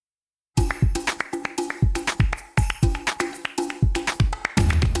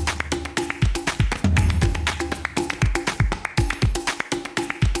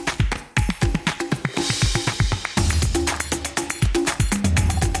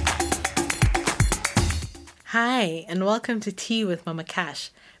Hi, and welcome to Tea with Mama Cash,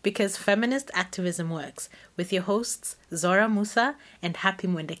 because feminist activism works, with your hosts Zora Musa and Happy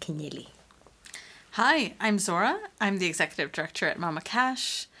Mwenda Kinyeli. Hi, I'm Zora. I'm the executive director at Mama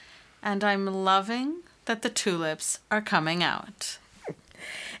Cash, and I'm loving that the tulips are coming out.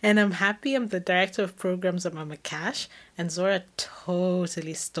 And I'm Happy. I'm the director of programs at Mama Cash, and Zora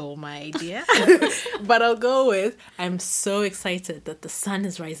totally stole my idea. But I'll go with, I'm so excited that the sun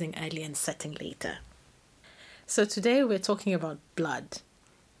is rising early and setting later. So today we're talking about blood.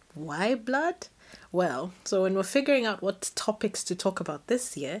 Why blood? Well, so when we're figuring out what topics to talk about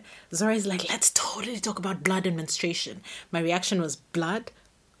this year, Zora's like, let's totally talk about blood and menstruation. My reaction was blood.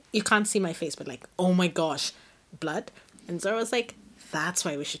 You can't see my face, but like, oh my gosh, blood. And Zora was like, that's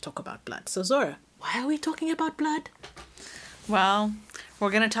why we should talk about blood. So Zora, why are we talking about blood? Well,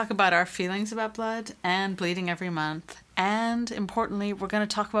 we're going to talk about our feelings about blood and bleeding every month. And importantly, we're going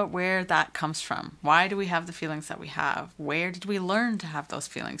to talk about where that comes from. Why do we have the feelings that we have? Where did we learn to have those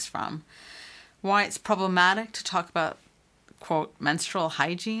feelings from? Why it's problematic to talk about, quote, menstrual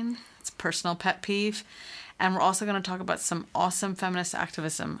hygiene. It's a personal pet peeve. And we're also going to talk about some awesome feminist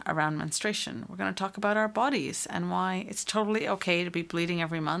activism around menstruation. We're going to talk about our bodies and why it's totally okay to be bleeding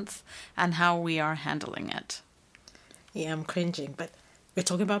every month and how we are handling it. Yeah, I'm cringing, but we're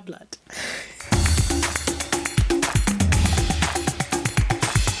talking about blood.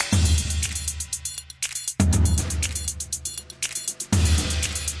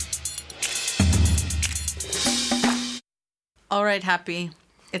 All right, Happy.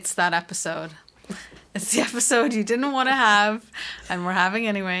 It's that episode. It's the episode you didn't want to have, and we're having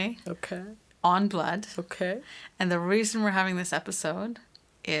anyway. Okay. On blood. Okay. And the reason we're having this episode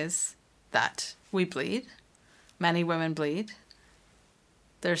is that we bleed. Many women bleed.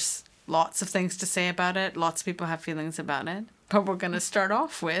 There's lots of things to say about it. Lots of people have feelings about it. But we're going to start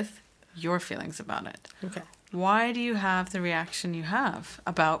off with your feelings about it. Okay. Why do you have the reaction you have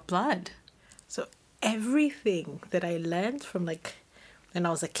about blood? So everything that I learned from when I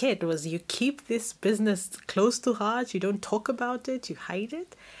was a kid was you keep this business close to heart. You don't talk about it. You hide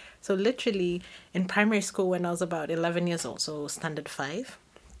it. So literally in primary school when I was about 11 years old, so standard 5,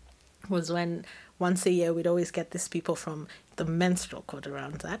 was when once a year we'd always get these people from the menstrual code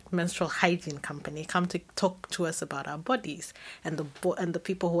around that menstrual hygiene company come to talk to us about our bodies, and the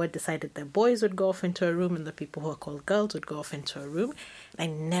people who had decided their boys would go off into a room and the people who are called girls would go off into a room. I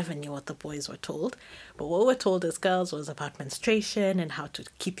never knew what the boys were told, but what we're told as girls was about menstruation and how to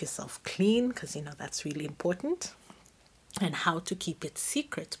keep yourself clean, because that's really important, and how to keep it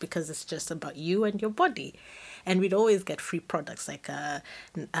secret because it's just about you and your body. And we'd always get free products like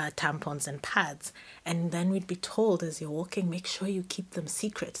tampons and pads. And then we'd be told as you're walking, make sure you keep them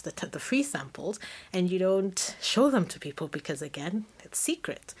secret, the free samples, and you don't show them to people because, again, it's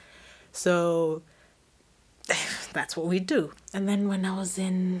secret. So that's what we do. And then when I was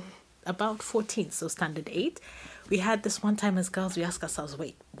in about 14, so standard 8, we had this one time as girls, we asked ourselves,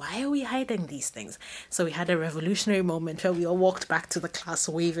 wait, why are we hiding these things? So we had a revolutionary moment where we all walked back to the class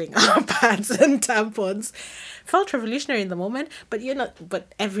waving our pads and tampons. Felt revolutionary in the moment, but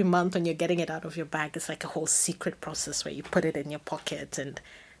but every month when you're getting it out of your bag, it's like a whole secret process where you put it in your pocket and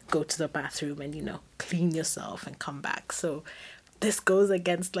go to the bathroom and, clean yourself and come back. So this goes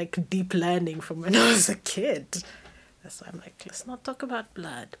against deep learning from when I was a kid. That's why I'm like, let's not talk about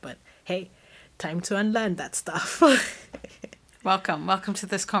blood, but hey, time to unlearn that stuff. Welcome to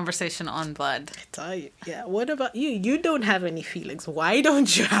this conversation on blood. I tell you, yeah. What about you? You don't have any feelings. Why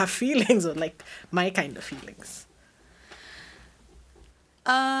don't you have feelings, or my kind of feelings?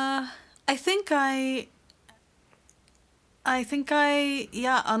 I think I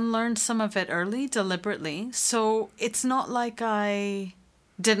unlearned some of it early, deliberately. So it's not like I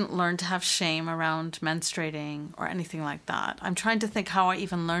didn't learn to have shame around menstruating or anything like that. I'm trying to think how I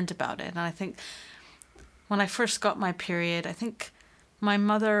even learned about it. And I think when I first got my period, I think my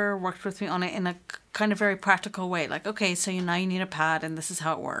mother worked with me on it in a kind of very practical way. Like, okay, so now you need a pad and this is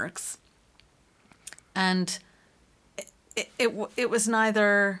how it works. And it was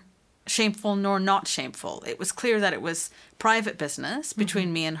neither shameful nor not shameful. It was clear that it was private business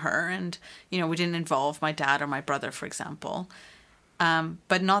between me and her. And, we didn't involve my dad or my brother, for example.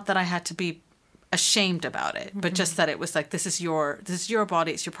 But not that I had to be ashamed about it, but just that it was like, this is your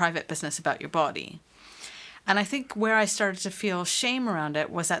body. It's your private business about your body. And I think where I started to feel shame around it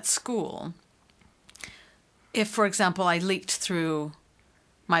was at school. If, for example, I leaked through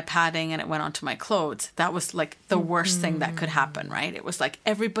my padding and it went onto my clothes, that was the worst thing that could happen, right? It was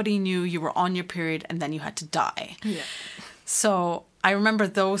everybody knew you were on your period and then you had to die. Yeah. So I remember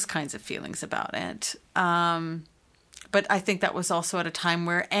those kinds of feelings about it. But I think that was also at a time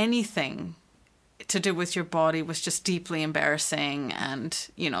where anything to do with your body was just deeply embarrassing, and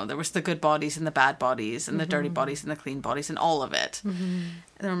there was the good bodies and the bad bodies and the dirty bodies and the clean bodies and all of it.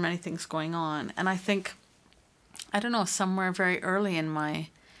 There were many things going on, and I think, I don't know, somewhere very early in my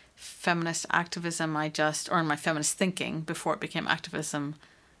feminist activism, or in my feminist thinking before it became activism,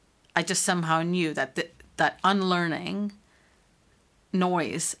 I just somehow knew that that unlearning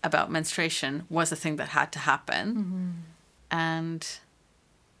noise about menstruation was a thing that had to happen. And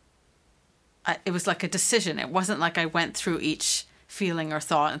it was like a decision. It wasn't like I went through each feeling or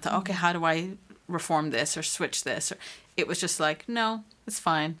thought and thought, okay, how do I reform this or switch this? It was just like, no, it's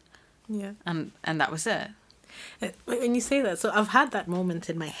fine. Yeah. And that was it. When you say that, so I've had that moment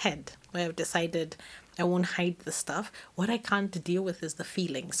in my head where I've decided I won't hide the stuff. What I can't deal with is the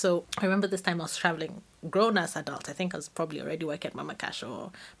feeling. So I remember this time I was traveling, grown as adult. I think I was probably already working at Mama Cash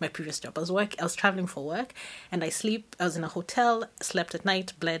or my previous job. I was traveling for work, and I was in a hotel, slept at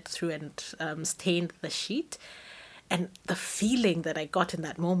night, bled through and stained the sheet. And the feeling that I got in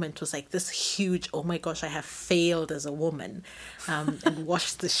that moment was like this huge, oh my gosh, I have failed as a woman, and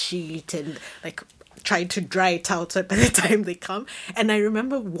washed the sheet and like tried to dry it out by the time they come. And I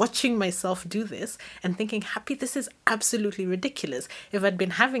remember watching myself do this and thinking, Happy, this is absolutely ridiculous. If I'd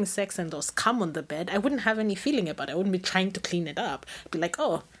been having sex and there was cum on the bed, I wouldn't have any feeling about it. I wouldn't be trying to clean it up. I'd be like,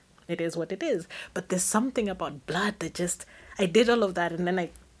 oh, it is what it is. But there's something about blood that just, I did all of that and then I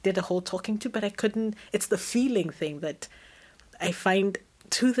did a whole talking to, but I couldn't, it's the feeling thing that I find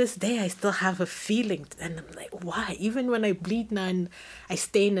to this day, I still have a feeling, and I'm like, why? Even when I bleed now and I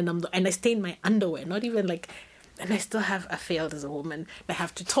stain and I stain my underwear, not even like, and I still have, I failed as a woman. I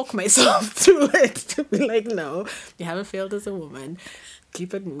have to talk myself through it to be like, no, you haven't failed as a woman.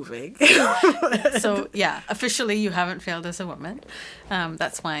 Keep it moving. So yeah, officially you haven't failed as a woman.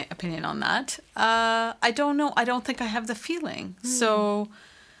 That's my opinion on that. I don't know. I don't think I have the feeling. So,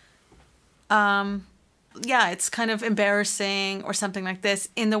 yeah, it's kind of embarrassing or something like this,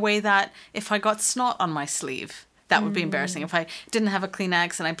 in the way that if I got snot on my sleeve, that would be embarrassing. If I didn't have a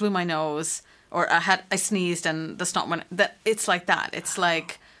Kleenex and I blew my nose, or I sneezed and the snot went, it's like that. It's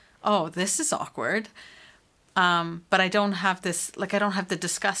like, oh, this is awkward. But I don't have this, like, I don't have the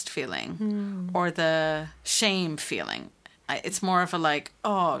disgust feeling or the shame feeling. It's more of a like,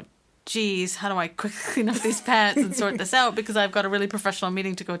 oh, geez, how do I quickly clean up these pants and sort this out, because I've got a really professional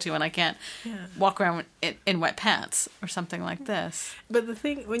meeting to go to and I can't walk around in wet pants or something like this. But the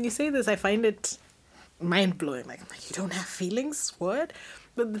thing, when you say this, I find it mind-blowing. Like, you don't have feelings? What?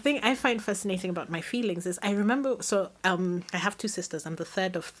 But the thing I find fascinating about my feelings is I remember, so I have two sisters. I'm the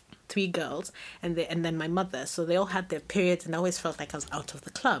third of three girls, and then my mother. So they all had their periods, and I always felt like I was out of the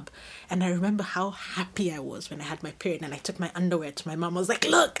club. And I remember how happy I was when I had my period, and I took my underwear to my mom. I was like,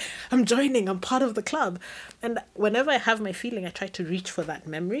 look, I'm joining, I'm part of the club. And whenever I have my feeling, I try to reach for that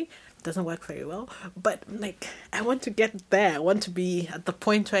memory. It doesn't work very well. But like, I want to get there. I want to be at the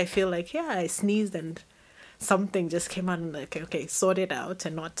point where I feel like, yeah, I sneezed and something just came out and like, okay, sort it out,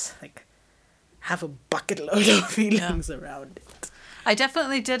 and not like have a bucket load of feelings around it. I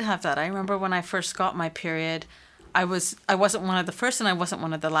definitely did have that. I remember when I first got my period, I wasn't one of the first and I wasn't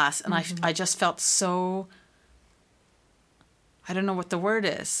one of the last, and I just felt so, I don't know what the word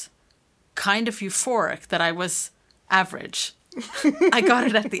is, kind of euphoric that I was average. I got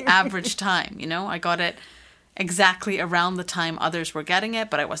it at the average time, I got it exactly around the time others were getting it,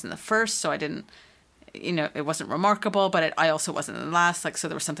 but I wasn't the first, so I didn't, it wasn't remarkable, but I also wasn't the last, like, so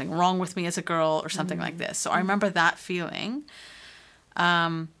there was something wrong with me as a girl or something like this. So I remember that feeling.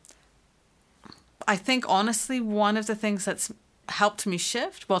 I think, honestly, one of the things that's helped me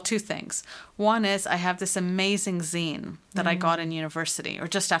shift, well, two things. One is I have this amazing zine that I got in university, or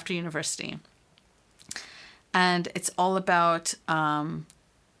just after university. And it's all about, I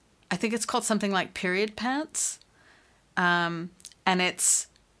think it's called something like Period Pants. And it's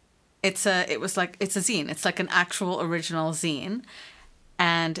a zine. It's like an actual original zine.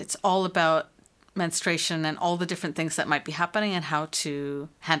 And it's all about menstruation and all the different things that might be happening and how to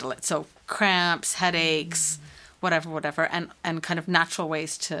handle it. So cramps, headaches, whatever, and kind of natural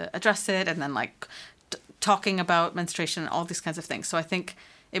ways to address it, and then like talking about menstruation and all these kinds of things. So I think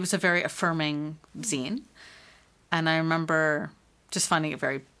it was a very affirming zine. And I remember just finding it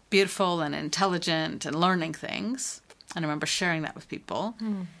very beautiful and intelligent and learning things. And I remember sharing that with people.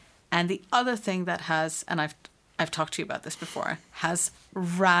 And the other thing that has, and I've talked to you about this before, has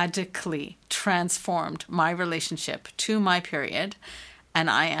radically transformed my relationship to my period. And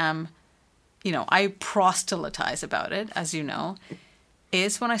I am, I proselytize about it, as you know,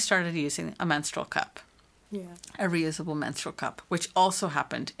 is when I started using a menstrual cup. Yeah. A reusable menstrual cup, which also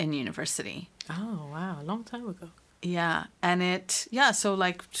happened in university. Oh, wow. A long time ago. Yeah. And so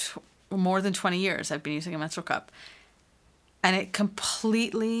like more than 20 years I've been using a menstrual cup. And it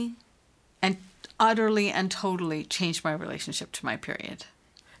completely and utterly and totally changed my relationship to my period.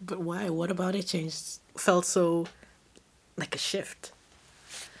 But why? What about it changed? Felt so like a shift.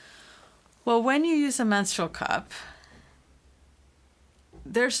 Well, when you use a menstrual cup,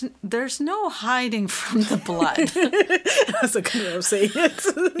 there's no hiding from the blood. That's a good way of saying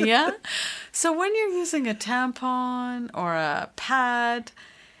it. Yeah? So when you're using a tampon or a pad,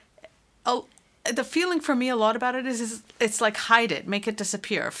 the feeling for me a lot about it is it's like hide it, make it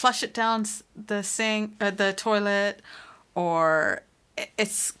disappear, flush it down the sink, the toilet, or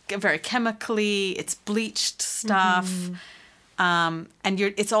it's very chemically, it's bleached stuff. Mm-hmm. And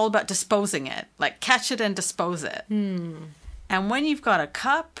it's all about disposing it, like catch it and dispose it. And when you've got a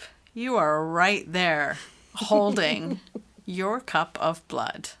cup, you are right there holding your cup of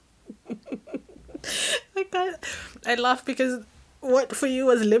blood. Like that. I laugh because what for you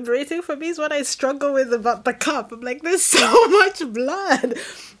was liberating for me is what I struggle with about the cup. I'm like, there's so much blood.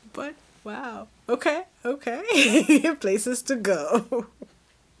 But wow. Okay. Places to go.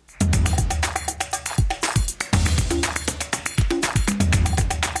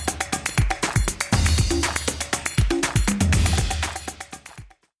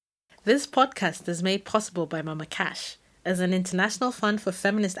 This podcast is made possible by Mama Cash. As an international fund for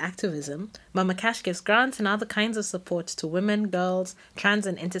feminist activism, Mama Cash gives grants and other kinds of support to women, girls, trans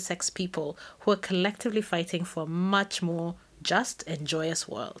and intersex people who are collectively fighting for a much more just and joyous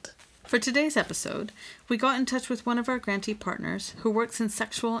world. For today's episode, we got in touch with one of our grantee partners who works in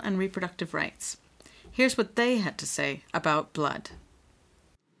sexual and reproductive rights. Here's what they had to say about blood.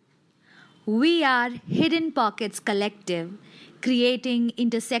 We are Hidden Pockets Collective, creating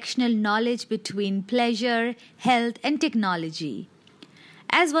intersectional knowledge between pleasure, health, and technology.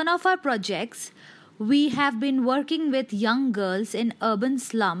 As one of our projects, we have been working with young girls in urban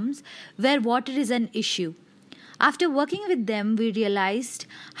slums where water is an issue. After working with them, we realized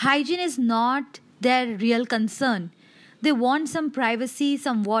hygiene is not their real concern. They want some privacy,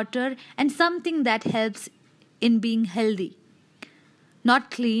 some water, and something that helps in being healthy.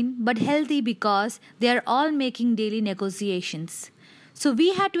 Not clean, but healthy because they are all making daily negotiations. So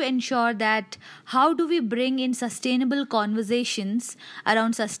we had to ensure that how do we bring in sustainable conversations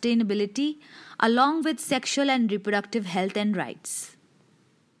around sustainability along with sexual and reproductive health and rights.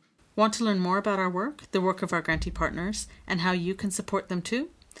 Want to learn more about our work, the work of our grantee partners, and how you can support them too?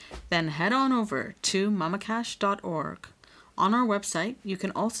 Then head on over to mamacash.org. On our website, you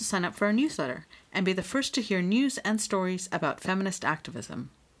can also sign up for our newsletter and be the first to hear news and stories about feminist activism.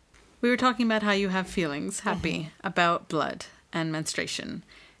 We were talking about how you have feelings happy about blood and menstruation.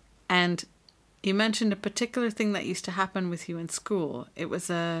 And you mentioned a particular thing that used to happen with you in school. It was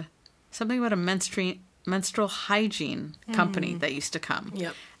something about a menstrual hygiene company that used to come.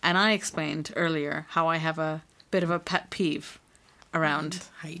 Yep. And I explained earlier how I have a bit of a pet peeve around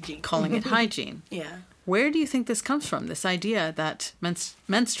hygiene. Calling it hygiene. Yeah. Where do you think this comes from, this idea that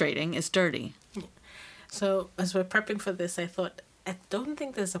menstruating is dirty? So as we're prepping for this, I thought, I don't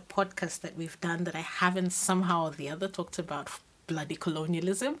think there's a podcast that we've done that I haven't somehow or the other talked about bloody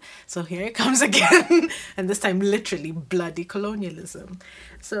colonialism. So here it comes again. And this time literally bloody colonialism.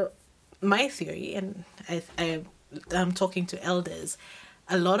 So my theory, and I'm talking to elders,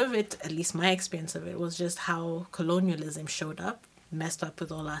 a lot of it, at least my experience of it, was just how colonialism showed up, messed up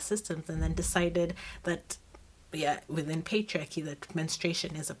with all our systems, and then decided that, within patriarchy, that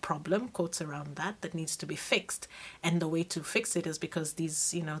menstruation is a problem, quotes around that needs to be fixed. And the way to fix it is because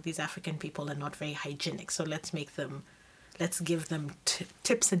these African people are not very hygienic. So let's give them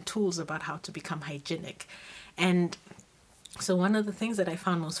tips and tools about how to become hygienic. And so one of the things that I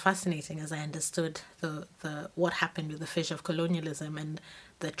found most fascinating as I understood the what happened with the fish of colonialism and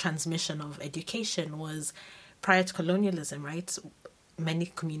the transmission of education was, prior to colonialism, right, many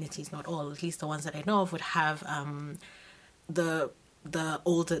communities, not all, at least the ones that I know of, would have the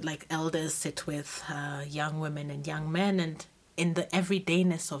older, like elders, sit with young women and young men, and in the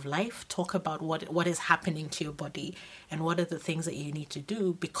everydayness of life talk about what is happening to your body and what are the things that you need to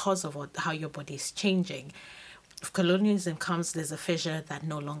do because of how your body is changing. If colonialism comes, there's a fissure that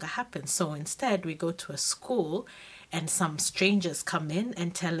no longer happens. So instead, we go to a school and some strangers come in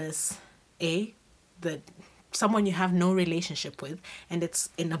and tell us, that someone you have no relationship with, and it's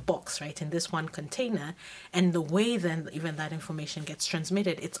in a box, right, in this one container. And the way then even that information gets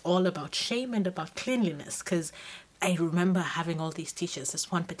transmitted, it's all about shame and about cleanliness, because I remember having all these teachers.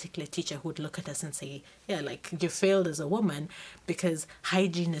 This one particular teacher who would look at us and say, yeah, like, you failed as a woman because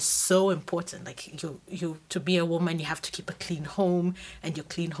hygiene is so important. Like, you to be a woman, you have to keep a clean home, and your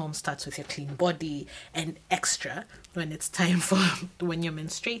clean home starts with your clean body, and extra when it's time for when you're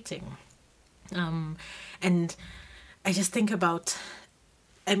menstruating. And I just think about,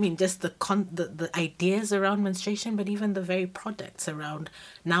 I mean, just the ideas around menstruation, but even the very products around,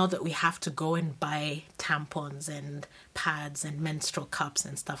 now that we have to go and buy tampons and pads and menstrual cups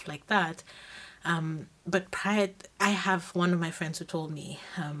and stuff like that. But I have one of my friends who told me,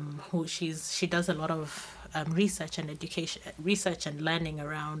 she does a lot of research and learning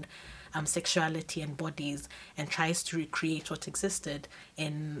around sexuality and bodies, and tries to recreate what existed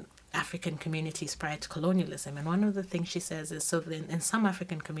in African communities prior to colonialism. And one of the things she says is, so then in some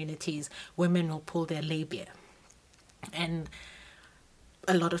African communities, women will pull their labia. And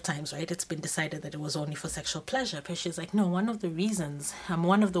a lot of times, right, it's been decided that it was only for sexual pleasure. But she's like, no, one of the reasons,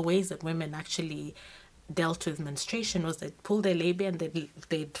 one of the ways that women actually dealt with menstruation was they'd pull their labia and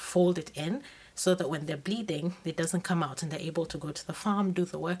they'd fold it in, so that when they're bleeding, it doesn't come out, and they're able to go to the farm, do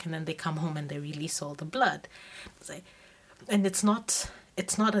the work, and then they come home and they release all the blood. And it's not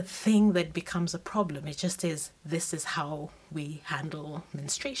a thing that becomes a problem. It just is, this is how we handle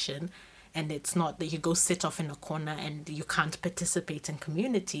menstruation. And it's not that you go sit off in a corner and you can't participate in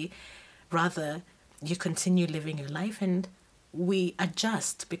community. Rather, you continue living your life, and we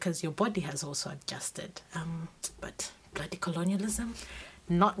adjust because your body has also adjusted. But bloody colonialism,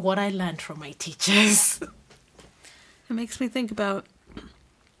 not what I learned from my teachers. It makes me think about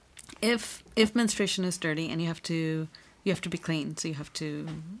if menstruation is dirty and you have to be clean, so you have to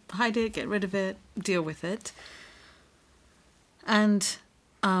hide it, get rid of it, deal with it. And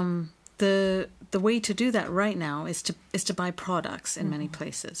the way to do that right now is to buy products in many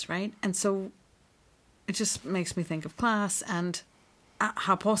places, right? And so it just makes me think of class and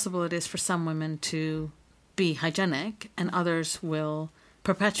how possible it is for some women to be hygienic, and others will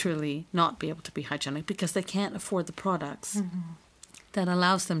perpetually not be able to be hygienic because they can't afford the products that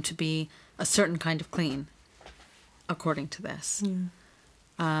allows them to be a certain kind of clean, according to this.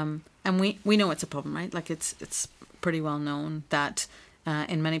 And we know it's a problem, right? Like, it's pretty well known that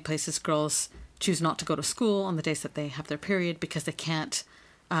in many places girls choose not to go to school on the days that they have their period because they can't,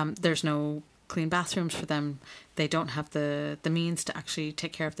 there's no clean bathrooms for them. They don't have the means to actually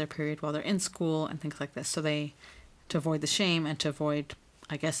take care of their period while they're in school and things like this. So to avoid the shame and to avoid,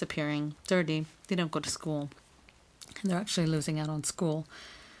 I guess, appearing dirty, they don't go to school. And they're actually losing out on school.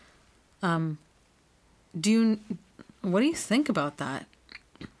 What do you think about that?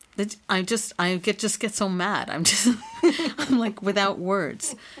 I just get so mad. I'm like without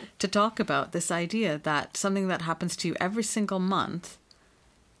words to talk about this idea that something that happens to you every single month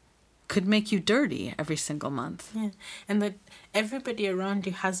could make you dirty every single month. Yeah, and that everybody around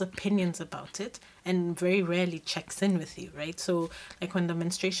you has opinions about it and very rarely checks in with you, right? So, like, when the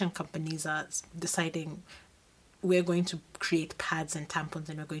menstruation companies are deciding, we're going to create pads and tampons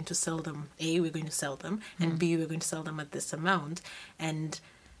and we're going to sell them, A, we're going to sell them, and B, we're going to sell them at this amount, and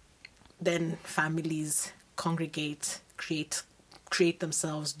then families congregate, create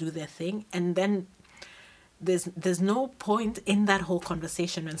themselves, do their thing, and then there's no point in that whole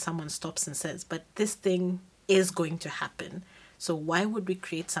conversation when someone stops and says, but this thing is going to happen. So why would we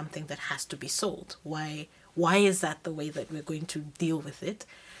create something that has to be sold? Why is that the way that we're going to deal with it?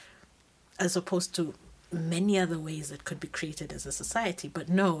 As opposed to many other ways that could be created as a society. But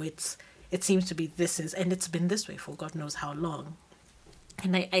no, it seems to be and it's been this way for God knows how long.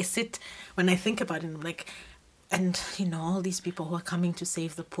 And I sit, when I think about it, I'm like, and, all these people who are coming to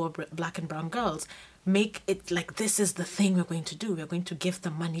save the poor black and brown girls, make it like this is the thing we're going to do. We're going to give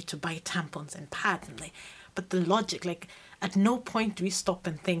them money to buy tampons and pads. And but the logic, at no point do we stop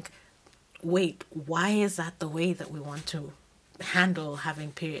and think, wait, why is that the way that we want to handle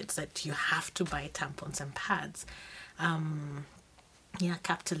having periods, that you have to buy tampons and pads?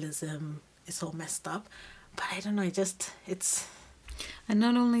 Capitalism is all messed up. But I don't know, it's... And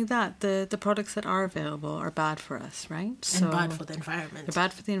not only that, the products that are available are bad for us, right? So and bad for the environment. They're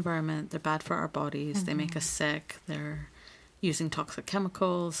bad for the environment. They're bad for our bodies. They make us sick. They're using toxic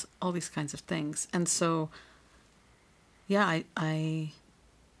chemicals, all these kinds of things. And so, yeah, I'm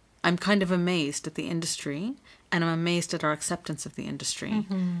kind of amazed at the industry, and I'm amazed at our acceptance of the industry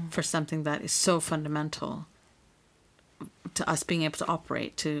for something that is so fundamental to us being able to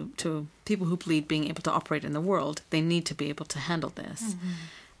operate, to people who bleed being able to operate in the world. They need to be able to handle this.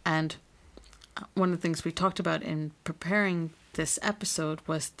 And one of the things we talked about in preparing this episode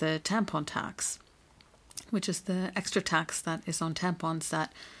was the tampon tax, which is the extra tax that is on tampons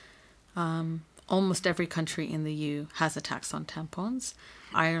that almost every country in the EU has a tax on tampons.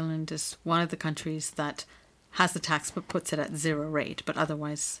 Ireland is one of the countries that has the tax but puts it at 0 rate, but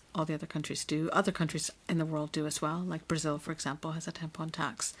otherwise all the other countries do. Other countries in the world do as well, like Brazil, for example, has a tampon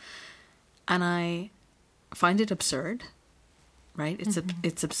tax. And I find it absurd, right?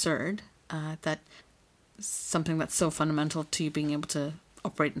 It's absurd that something that's so fundamental to you being able to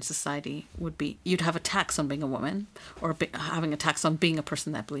operate in society would be you'd have a tax on being a woman, or having a tax on being a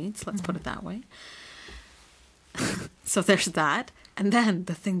person that bleeds, let's put it that way. So there's that. And then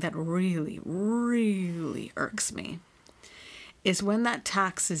the thing that really, really irks me is when that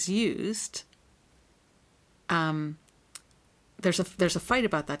tax is used, there's a fight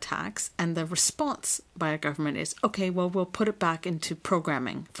about that tax, and the response by a government is, okay, well, we'll put it back into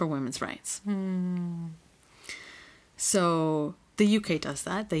programming for women's rights. So the UK does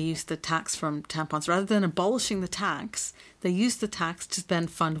that. They use the tax from tampons. Rather than abolishing the tax, they use the tax to then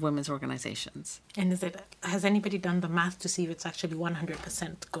fund women's organizations. And has anybody done the math to see if it's actually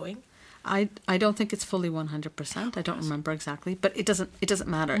 100% going? I don't think it's fully 100%. I don't remember exactly, but it doesn't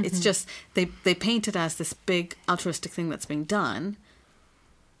matter. It's just they paint it as this big altruistic thing that's being done,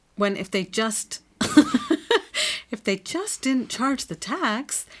 when if they just if they just didn't charge the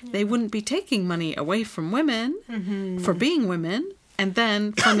tax, they wouldn't be taking money away from women for being women and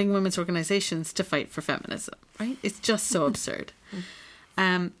then funding women's organizations to fight for feminism, right? It's just so absurd.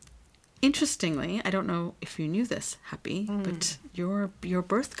 Interestingly, I don't know if you knew this, Happy, but your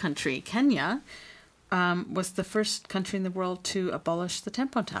birth country, Kenya, was the first country in the world to abolish the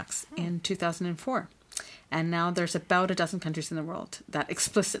tampon tax in 2004. And now there's about a dozen countries in the world that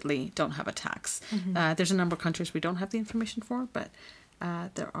explicitly don't have a tax. There's a number of countries we don't have the information for, but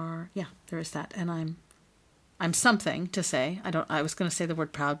there is that. And I'm something to say. I was going to say the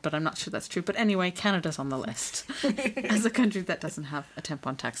word proud, but I'm not sure that's true. But anyway, Canada's on the list as a country that doesn't have a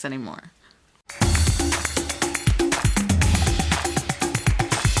tampon tax anymore.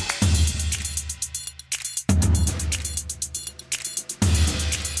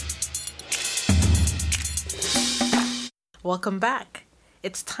 Welcome back.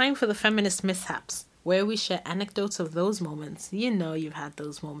 It's time for the Feminist Mishaps, where we share anecdotes of those moments. You know you've had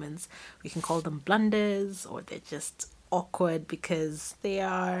those moments. We can call them blunders, or they're just awkward because they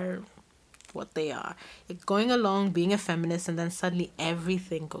are what they are. You're going along being a feminist, and then suddenly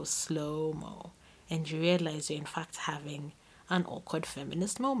everything goes slow-mo, and you realize you're in fact having an awkward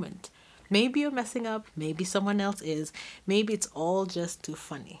feminist moment. Maybe you're messing up, maybe someone else is, maybe it's all just too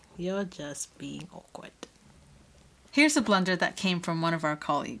funny. You're just being awkward. Here's a blunder that came from one of our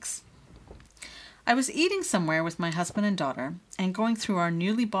colleagues. I was eating somewhere with my husband and daughter and going through our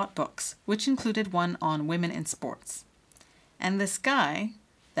newly bought books, which included one on women in sports. And this guy,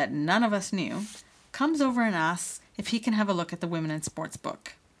 that none of us knew, comes over and asks if he can have a look at the women in sports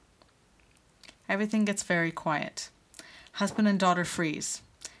book. Everything gets very quiet. Husband and daughter freeze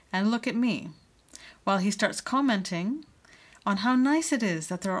and look at me while he starts commenting on how nice it is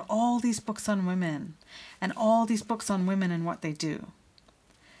that there are all these books on women and all these books on women and what they do.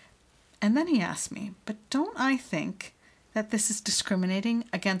 And then he asked me, but don't I think that this is discriminating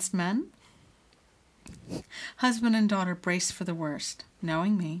against men? Husband and daughter brace for the worst,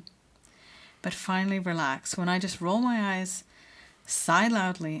 knowing me, but finally relax when I just roll my eyes, sigh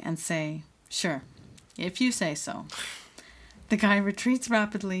loudly, and say, sure, if you say so. The guy retreats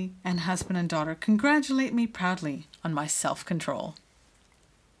rapidly, and husband and daughter congratulate me proudly on my self-control.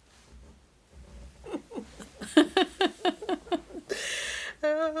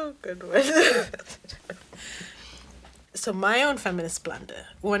 Oh, good one. So my own feminist blunder.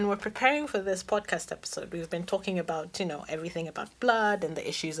 When we're preparing for this podcast episode, we've been talking about, everything about blood and the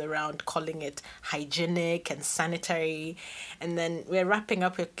issues around calling it hygienic and sanitary. And then we're wrapping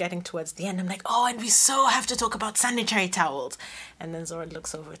up, we're getting towards the end. I'm like, and we so have to talk about sanitary towels. And then Zora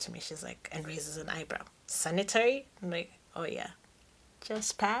looks over to me, she's like, and raises an eyebrow. Sanitary? I'm like, oh yeah.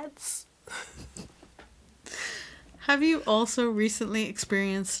 Just pads? Have you also recently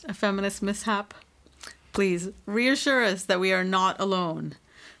experienced a feminist mishap? Please reassure us that we are not alone.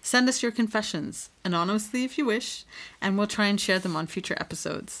 Send us your confessions, anonymously if you wish, and we'll try and share them on future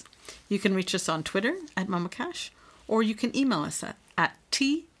episodes. You can reach us on Twitter @MamaCash, or you can email us at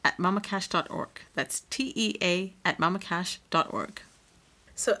tea@mamacash.org. That's TEA@mamacash.org.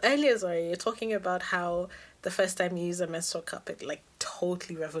 So earlier, Zora, you're talking about how the first time you use a menstrual cup, it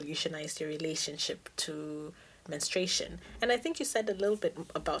totally revolutionized your relationship to menstruation. And I think you said a little bit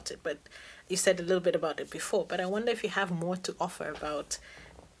about it, but you said a little bit about it before. But I wonder if you have more to offer about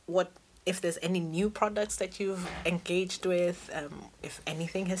if there's any new products that you've engaged with, if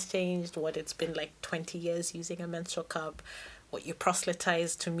anything has changed, what it's been like 20 years using a menstrual cup, what you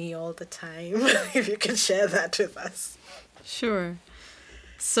proselytize to me all the time. If you can share that with us. Sure.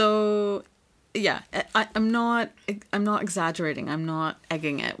 So, yeah, I'm not exaggerating. I'm not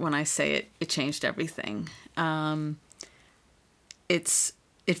egging it when I say it changed everything.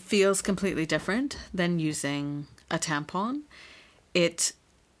 It feels completely different than using a tampon.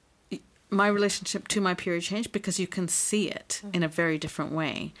 My relationship to my period changed because you can see it in a very different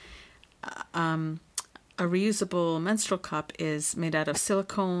way. A reusable menstrual cup is made out of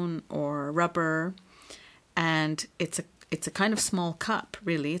silicone or rubber, and it's a kind of small cup,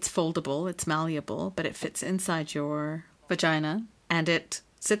 really. It's foldable, it's malleable, but it fits inside your vagina, and it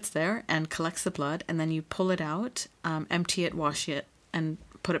sits there and collects the blood, and then you pull it out, empty it, wash it, and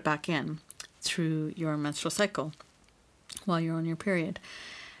put it back in through your menstrual cycle while you're on your period.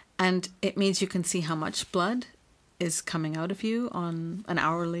 And it means you can see how much blood is coming out of you on an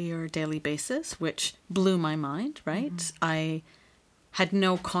hourly or daily basis, which blew my mind, right? Mm-hmm. I had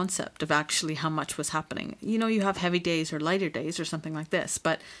no concept of actually how much was happening. You know, you have heavy days or lighter days or something like this,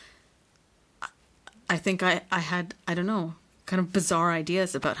 but I think I had, I don't know, kind of bizarre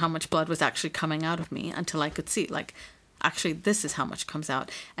ideas about how much blood was actually coming out of me until I could see, like, actually, this is how much comes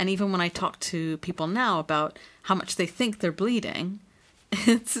out. And even when I talk to people now about how much they think they're bleeding,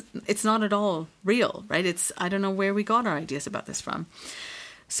 it's not at all real, right? I don't know where we got our ideas about this from.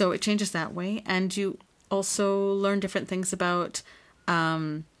 So it changes that way. And you also learn different things about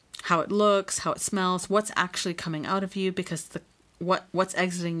how it looks, how it smells, what's actually coming out of you, because what's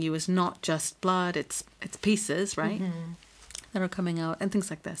exiting you is not just blood, it's pieces, right? Mm-hmm. That are coming out, and things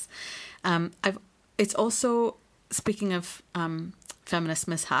like this. It's also, speaking of feminist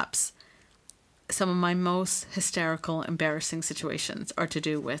mishaps, some of my most hysterical, embarrassing situations are to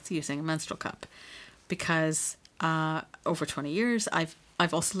do with using a menstrual cup, because over 20 years, I've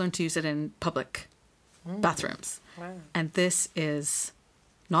also learned to use it in public bathrooms. Wow. And this is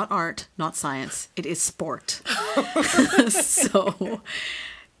not art, not science. It is sport. So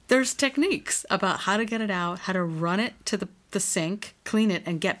there's techniques about how to get it out, how to run it to the sink, clean it,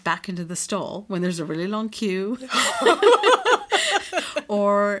 and get back into the stall when there's a really long queue.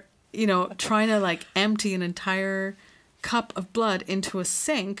 Or, you know, trying to like empty an entire cup of blood into a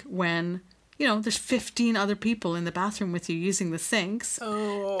sink when, you know, there's 15 other people in the bathroom with you using the sinks.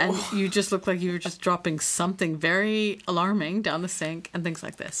 Oh. And you just look like you were just dropping something very alarming down the sink and things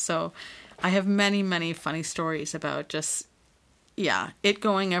like this. So I have many, many funny stories about just, yeah, it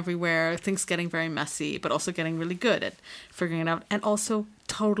going everywhere, things getting very messy, but also getting really good at figuring it out. And also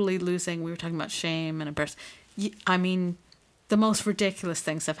totally losing, we were talking about shame and embarrassment. I mean, the most ridiculous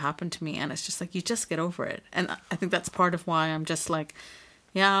things have happened to me, and it's just like, you just get over it. And I think that's part of why I'm just like,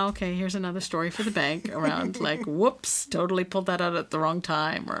 yeah, okay, here's another story for the bank around like, whoops, totally pulled that out at the wrong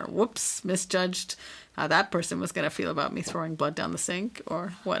time, or whoops, misjudged how that person was going to feel about me throwing blood down the sink,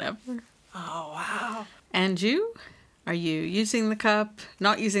 or whatever. Oh, wow. And you? Are you using the cup,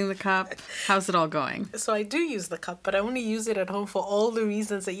 not using the cup? How's it all going? So I do use the cup, but I only use it at home for all the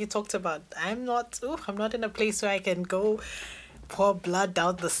reasons that you talked about. I'm not in a place where I can go pour blood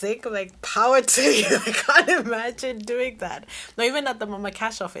down the sink. Like, power to you. I can't imagine doing that. No, even at the Mama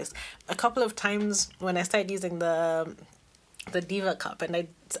Cash office, a couple of times when I started using the Diva cup, and I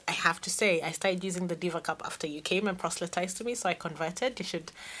have to say, I started using the Diva cup after you came and proselytized to me, so I converted. You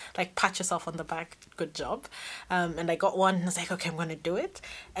should like pat yourself on the back, good job. And I got one and I was like, okay, I'm going to do it.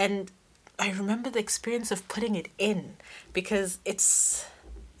 And I remember the experience of putting it in, because it's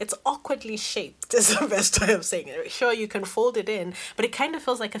awkwardly shaped, is the best way of saying it. Sure, you can fold it in, but it kind of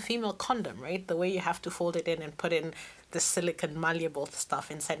feels like a female condom, right? The way you have to fold it in and put in the silicone malleable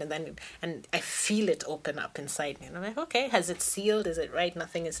stuff inside, and I feel it open up inside me. And I'm like, okay, has it sealed? Is it right?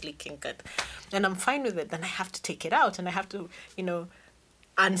 Nothing is leaking, good. And I'm fine with it. Then I have to take it out, and I have to,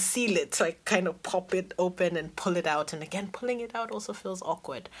 unseal it. So I kind of pop it open and pull it out. And again, pulling it out also feels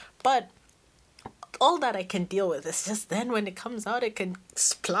awkward. But all that I can deal with. It's just then when it comes out, it can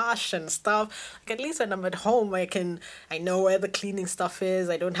splash and stuff. Like, at least when I'm at home, I know where the cleaning stuff is.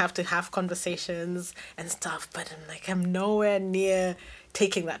 I don't have to have conversations and stuff. But I'm nowhere near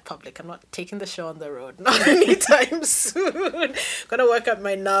taking that public. I'm not taking the show on the road. Not anytime soon. Gonna work up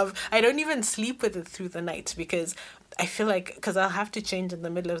my nerve. I don't even sleep with it through the night, because I feel like, because I'll have to change in the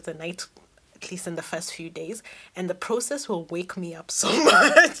middle of the night, at least in the first few days, and the process will wake me up so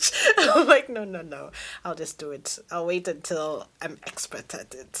much. I'm like, no, I'll just do it. I'll wait until I'm expert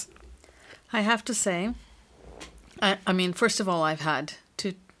at it. I have to say, I mean, first of all, I've had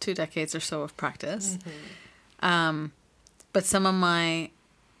two decades or so of practice. Mm-hmm. But some of my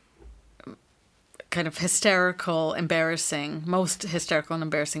kind of most hysterical and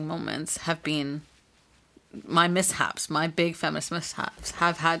embarrassing moments have been my mishaps, my big feminist mishaps,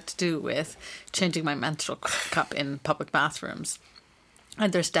 have had to do with changing my menstrual cup in public bathrooms.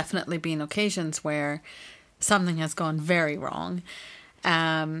 And there's definitely been occasions where something has gone very wrong.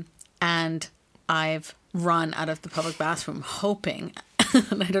 And I've run out of the public bathroom hoping,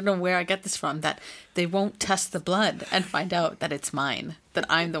 and I don't know where I get this from, that they won't test the blood and find out that it's mine, that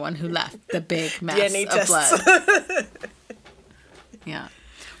I'm the one who left the big mess DNA of tests. blood. Yeah.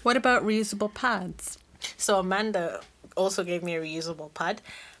 What about reusable pads? So Amanda also gave me a reusable pad.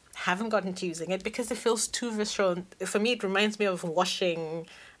 Haven't gotten to using it because it feels too visceral. For me, it reminds me of washing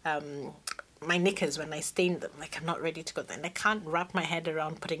my knickers when I stain them. Like, I'm not ready to go there. And I can't wrap my head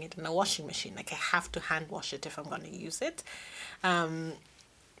around putting it in a washing machine. Like, I have to hand wash it if I'm going to use it.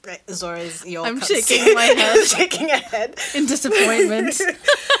 Zora's, I'm shaking my head. shaking her head. In disappointment.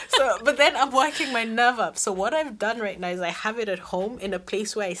 But then I'm working my nerve up. So what I've done right now is I have it at home in a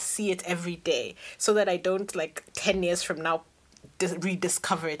place where I see it every day, so that I don't, like, 10 years from now,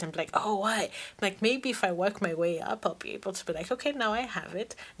 rediscover it and be like, oh, why? Like, maybe if I work my way up, I'll be able to be like, okay, now I have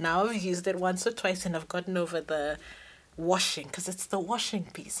it. Now I've used it once or twice and I've gotten over the washing, because it's the washing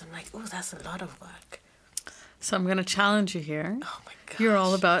piece. I'm like, oh, that's a lot of work. So I'm going to challenge you here. Oh my gosh. You're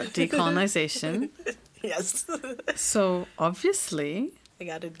all about decolonization. Yes. So obviously, I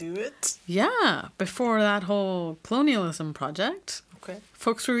gotta do it. yeah, before that whole colonialism project, Okay.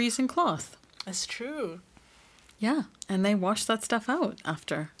 folks were using cloth. That's true. Yeah, and they washed that stuff out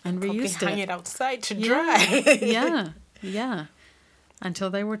after and Probably reused hang it. it outside to Yeah. dry. Yeah.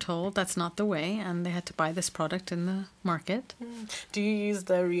 Until they were told that's not the way, and they had to buy this product in the market. Do you use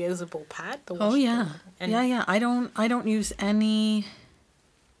the reusable pad? The Oh wash yeah, pad? And yeah. I don't use any.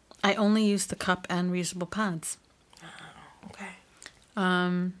 I only use the cup and reusable pads. Okay.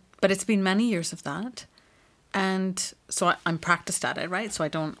 But it's been many years of that, and so I'm practiced at it, right? So I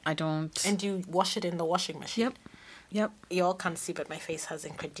don't. And you wash it in the washing machine? Yep. You all can't see, but my face has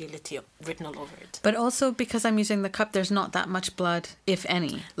incredulity written all over it. But also because I'm using the cup, there's not that much blood, if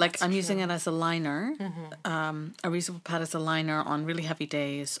any. Like, That's I'm true. using it as a liner, a reusable pad as a liner on really heavy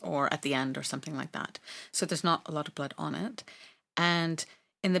days or at the end or something like that. So there's not a lot of blood on it. And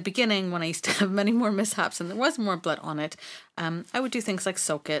in the beginning, when I used to have many more mishaps and there was more blood on it, I would do things like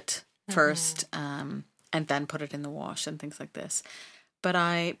soak it first and then put it in the wash and things like this.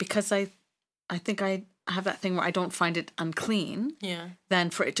 But because I think I have that thing where I don't find it unclean, Yeah. then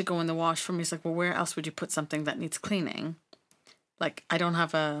for it to go in the wash for me is like, well, where else would you put something that needs cleaning? Like, I don't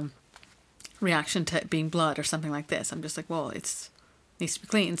have a reaction to it being blood or something like this. I'm just like, well, it needs to be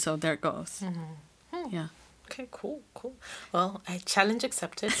clean, so there it goes. Yeah. Okay, cool. Well, challenge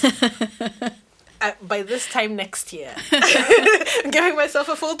accepted. By this time next year, I'm giving myself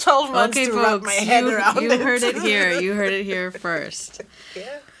a full 12 months Okay, to wrap folks, my head around you it. heard it here. You heard it here first.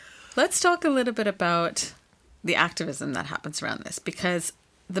 Yeah. Let's talk a little bit about the activism that happens around this, because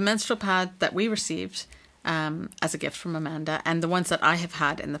the menstrual pad that we received as a gift from Amanda and the ones that I have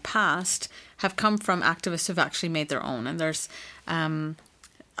had in the past have come from activists who've actually made their own. And there's, I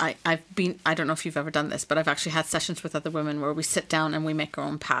don't know if you've ever done this, but I've actually had sessions with other women where we sit down and we make our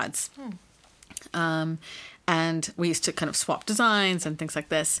own pads. And we used to kind of swap designs and things like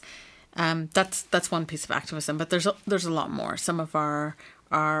this. That's one piece of activism, but there's a lot more. Some of our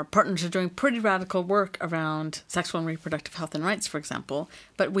partners are doing pretty radical work around sexual and reproductive health and rights, for example,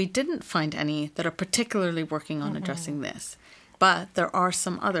 but we didn't find any that are particularly working on addressing this. But there are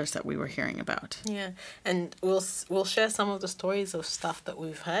some others that we were hearing about. Yeah, and we'll share some of the stories of stuff that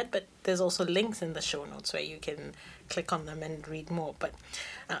we've heard, but there's also links in the show notes where you can click on them and read more. But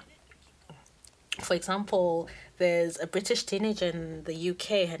for example, there's a British teenager in the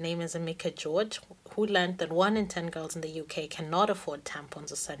UK, her name is Amika George, who learned that 1 in 10 girls in the UK cannot afford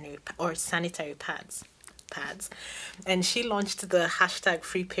tampons or sanitary pads. And she launched the hashtag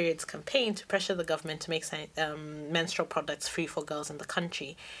Free Periods campaign to pressure the government to make menstrual products free for girls in the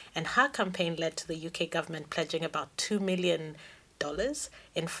country. And her campaign led to the UK government pledging about $2 million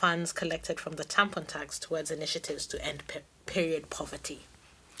in funds collected from the tampon tax towards initiatives to end period poverty.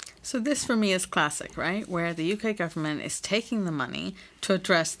 So this for me is classic, right? Where the UK government is taking the money to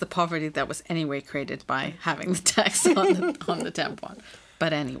address the poverty that was anyway created by having the tax on the tampon.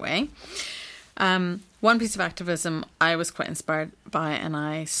 But anyway, one piece of activism I was quite inspired by and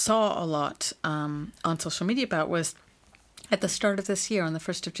I saw a lot on social media about was at the start of this year, on the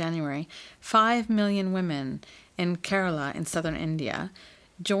 1st of January, 5 million women in Kerala in southern India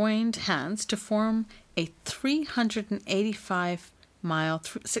joined hands to form a 385 mile,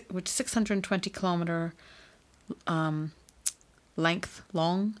 which 620 kilometer length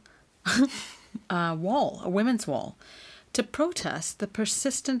long wall, a women's wall, to protest the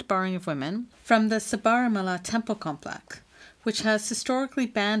persistent barring of women from the Sabarimala temple complex, which has historically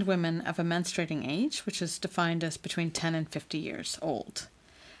banned women of a menstruating age, which is defined as between 10 and 50 years old.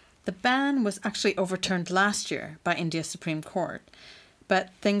 The ban was actually overturned last year by India's Supreme Court, but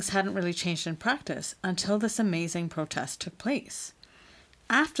things hadn't really changed in practice until this amazing protest took place.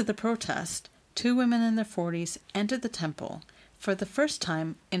 After the protest, 2 women in their 40s entered the temple for the first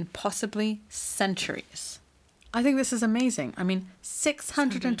time in possibly centuries. I think this is amazing. I mean,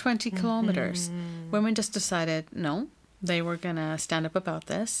 620 kilometers. Women just decided, no, they were going to stand up about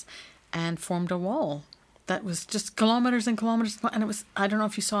this and formed a wall that was just kilometers and kilometers. And it was, I don't know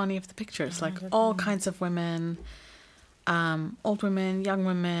if you saw any of the pictures, like all kinds of women, old women, young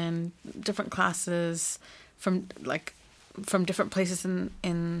women, different classes from different places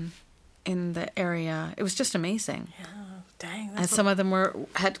in the area. It was just amazing. Yeah, dang. And some of them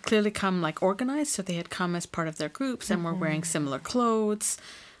had clearly come like organized, so they had come as part of their groups and were wearing similar clothes,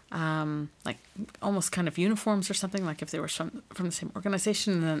 like almost kind of uniforms or something, like if they were from the same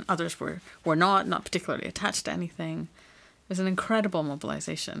organization, and then others were not particularly attached to anything. It was an incredible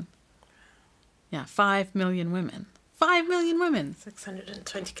mobilization. Yeah, 5 million women. 5 million women!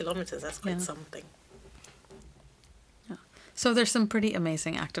 620 kilometers, that's quite something. Yeah. So there's some pretty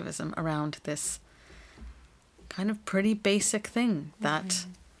amazing activism around this kind of pretty basic thing that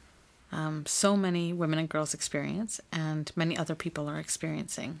so many women and girls experience, and many other people are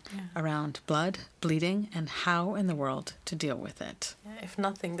experiencing around blood, bleeding, and how in the world to deal with it. Yeah, if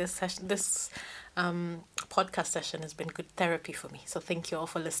nothing, this podcast session has been good therapy for me. So thank you all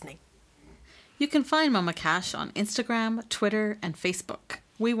for listening. You can find Mama Cash on Instagram, Twitter, and Facebook.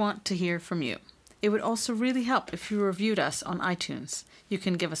 We want to hear from you. It would also really help if you reviewed us on iTunes. You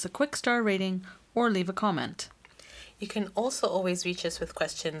can give us a quick star rating or leave a comment. You can also always reach us with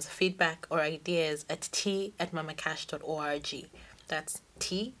questions, feedback, or ideas at tea@mamacash.org. That's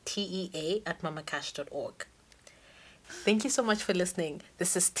tea@mamacash.org. Thank you so much for listening.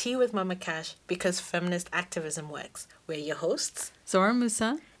 This is Tea with Mama Cash, because feminist activism works. We're your hosts, Zora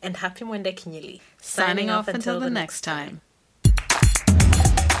Musa and Happy Mwende Kinyili. Signing off until the next time.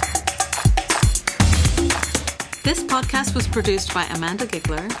 This podcast was produced by Amanda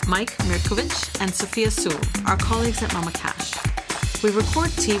Gigler, Mike Mirkovich, and Sophia Sewell, our colleagues at Mama Cash. We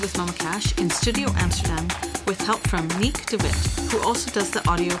record Tea with Mama Cash in Studio Amsterdam with help from Niek de Wit, who also does the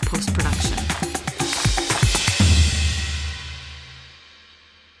audio post-production.